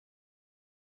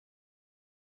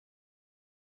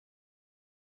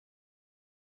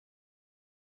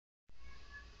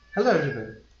Hello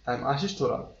everyone, I am Ashish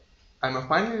Thorat. I am a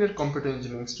final year computer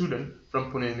engineering student from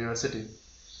Pune University.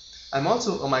 I am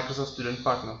also a Microsoft student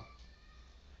partner.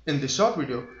 In this short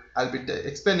video, I'll be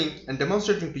explaining and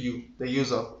demonstrating to you the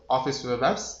use of Office web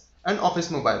apps and Office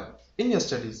mobile in your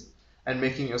studies and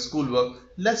making your schoolwork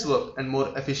less work and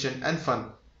more efficient and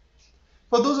fun.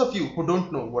 For those of you who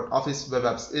don't know what Office web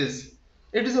apps is,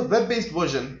 it is a web-based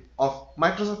version of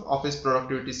Microsoft Office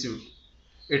Productivity Suite.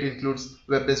 It includes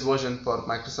web-based version for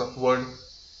Microsoft Word,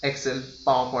 Excel,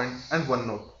 PowerPoint, and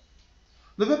OneNote.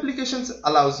 Web applications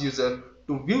allows user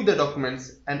to view the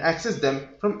documents and access them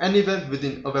from anywhere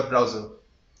within a web browser.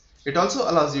 It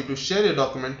also allows you to share your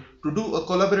document to do a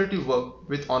collaborative work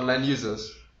with online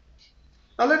users.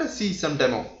 Now let us see some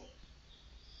demo.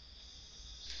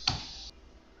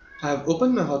 I have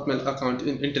opened my Hotmail account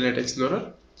in Internet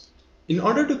Explorer. In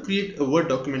order to create a Word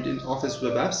document in Office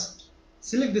web apps,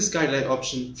 select the SkyDrive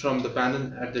option from the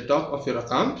panel at the top of your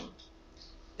account.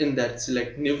 In that,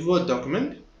 select New Word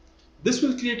document. This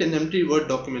will create an empty Word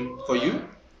document for you.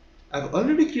 I've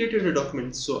already created a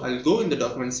document, so I'll go in the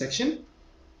document section.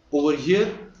 Over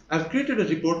here, I've created a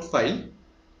report file.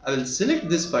 I will select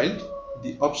this file.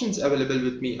 The options available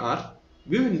with me are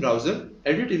View in Browser,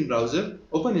 Edit in Browser,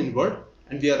 Open in Word,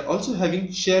 and we are also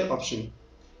having Share option.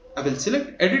 I will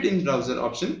select Edit in Browser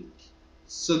option.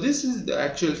 So this is the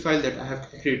actual file that I have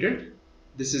created.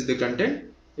 This is the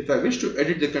content. If I wish to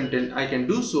edit the content, I can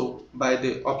do so by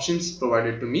the options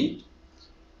provided to me.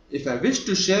 If I wish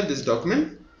to share this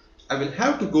document, I will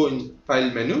have to go in File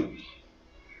menu,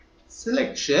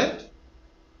 select Share.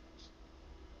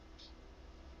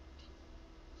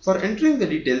 For entering the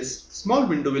details, small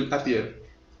window will appear.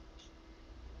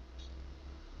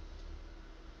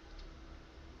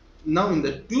 Now in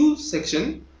the To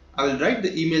section, I will write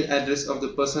the email address of the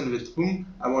person with whom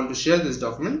I want to share this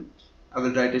document. I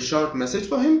will write a short message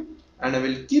for him and I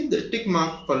will keep the tick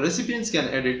mark for recipients can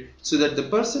edit so that the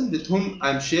person with whom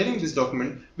I am sharing this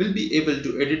document will be able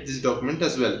to edit this document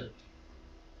as well.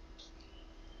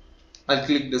 I'll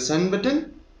click the Send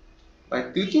button. By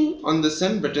clicking on the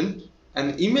Send button,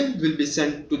 an email will be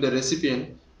sent to the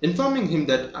recipient informing him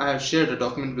that I have shared a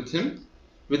document with him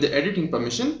with the editing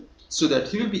permission so that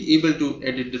he will be able to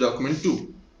edit the document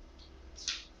too.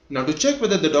 Now to check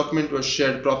whether the document was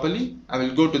shared properly, I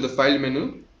will go to the File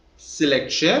menu, select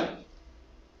Share.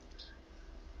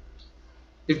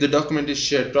 If the document is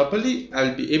shared properly, I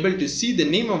will be able to see the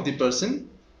name of the person.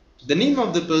 The name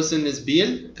of the person is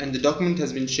BL and the document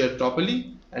has been shared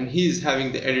properly and he is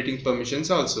having the editing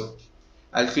permissions also.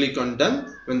 I'll click on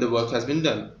Done when the work has been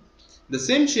done. The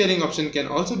same sharing option can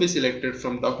also be selected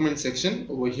from Document section.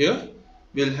 Over here,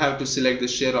 we'll have to select the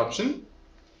Share option.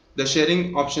 The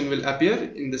sharing option will appear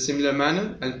in the similar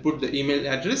manner. I'll put the email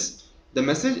address, the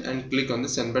message and click on the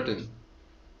Send button.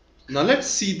 Now let's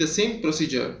see the same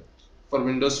procedure for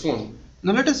Windows Phone.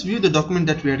 Now let us view the document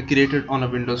that we had created on a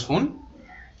Windows Phone.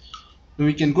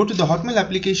 We can go to the Hotmail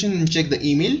application and check the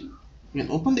email. We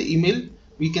can open the email.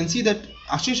 We can see that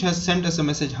Ashish has sent us a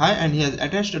message hi and he has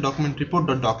attached a document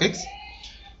report.docx.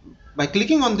 By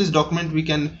clicking on this document, we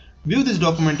can view this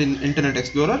document in Internet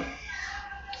Explorer.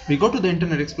 We go to the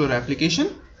Internet Explorer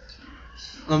application.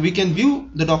 We can view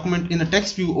the document in a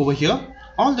text view over here.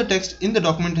 All the text in the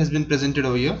document has been presented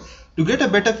over here. To get a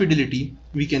better fidelity,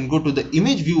 we can go to the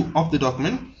image view of the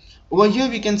document. Over here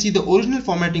we can see the original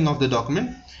formatting of the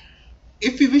document.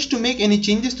 If we wish to make any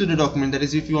changes to the document, that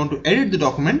is if you want to edit the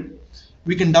document,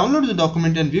 we can download the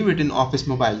document and view it in Office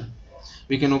Mobile.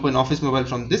 We can open Office Mobile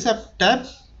from this tab.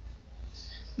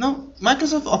 Now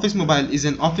Microsoft Office Mobile is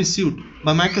an office suite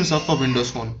by Microsoft for Windows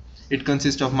Phone. It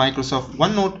consists of Microsoft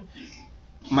OneNote,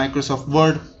 Microsoft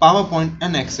Word, PowerPoint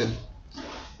and Excel.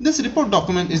 This report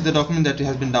document is the document that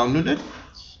has been downloaded.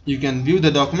 You can view the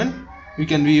document. We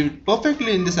can view it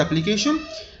perfectly in this application.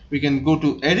 We can go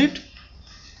to Edit.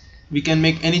 We can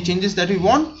make any changes that we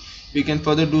want. We can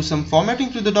further do some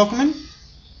formatting to the document.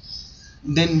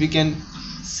 Then we can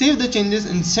save the changes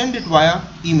and send it via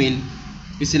email.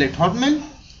 We select Hotmail.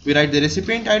 We write the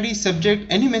recipient ID,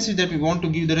 subject, any message that we want to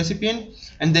give the recipient,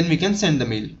 and then we can send the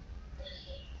mail.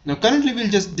 Now currently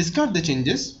we'll just discard the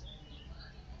changes.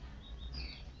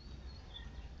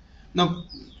 Now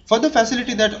further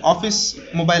facility that Office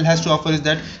Mobile has to offer is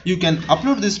that you can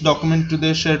upload this document to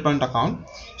the SharePoint account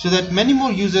so that many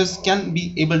more users can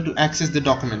be able to access the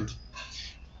document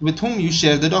with whom you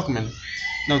share the document.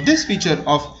 Now this feature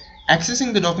of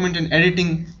accessing the document and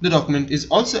editing the document is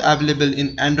also available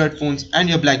in Android phones and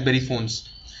your BlackBerry phones.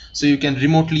 So you can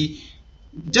remotely,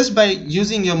 just by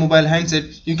using your mobile handset,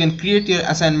 you can create your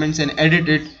assignments and edit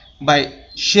it by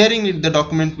sharing the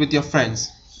document with your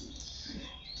friends.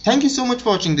 Thank you so much for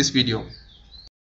watching this video.